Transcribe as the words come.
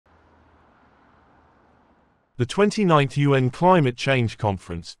The 29th UN Climate Change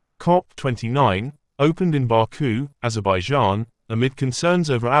Conference, COP29, opened in Baku, Azerbaijan, amid concerns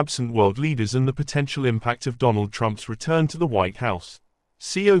over absent world leaders and the potential impact of Donald Trump's return to the White House.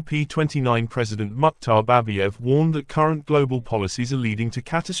 COP29 President Mukhtar Babayev warned that current global policies are leading to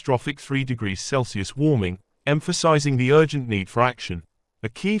catastrophic 3 degrees Celsius warming, emphasizing the urgent need for action. A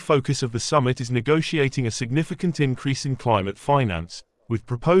key focus of the summit is negotiating a significant increase in climate finance, with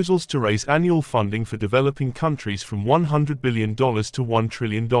proposals to raise annual funding for developing countries from $100 billion to $1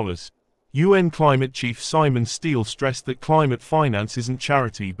 trillion. UN Climate Chief Simon Steele stressed that climate finance isn't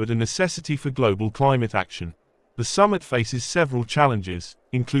charity but a necessity for global climate action. The summit faces several challenges,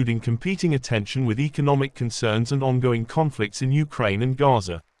 including competing attention with economic concerns and ongoing conflicts in Ukraine and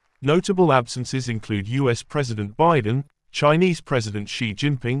Gaza. Notable absences include US President Biden, Chinese President Xi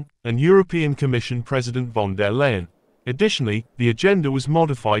Jinping, and European Commission President von der Leyen. Additionally, the agenda was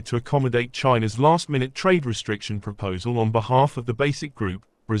modified to accommodate China's last-minute trade restriction proposal on behalf of the Basic Group,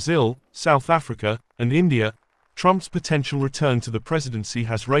 Brazil, South Africa, and India. Trump's potential return to the presidency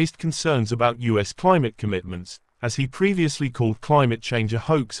has raised concerns about US climate commitments, as he previously called climate change a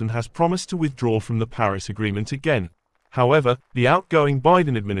hoax and has promised to withdraw from the Paris Agreement again. However, the outgoing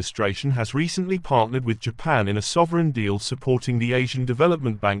Biden administration has recently partnered with Japan in a sovereign deal supporting the Asian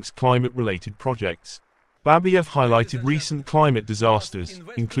Development Bank's climate-related projects. Babayev highlighted recent climate disasters,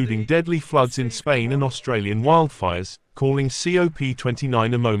 including deadly floods in Spain and Australian wildfires, calling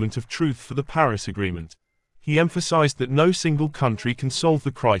COP29 a moment of truth for the Paris Agreement. He emphasized that no single country can solve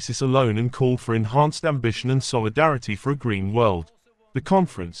the crisis alone and called for enhanced ambition and solidarity for a green world. The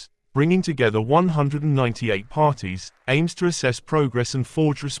conference, bringing together 198 parties, aims to assess progress and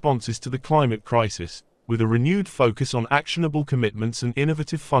forge responses to the climate crisis, with a renewed focus on actionable commitments and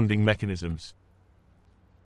innovative funding mechanisms.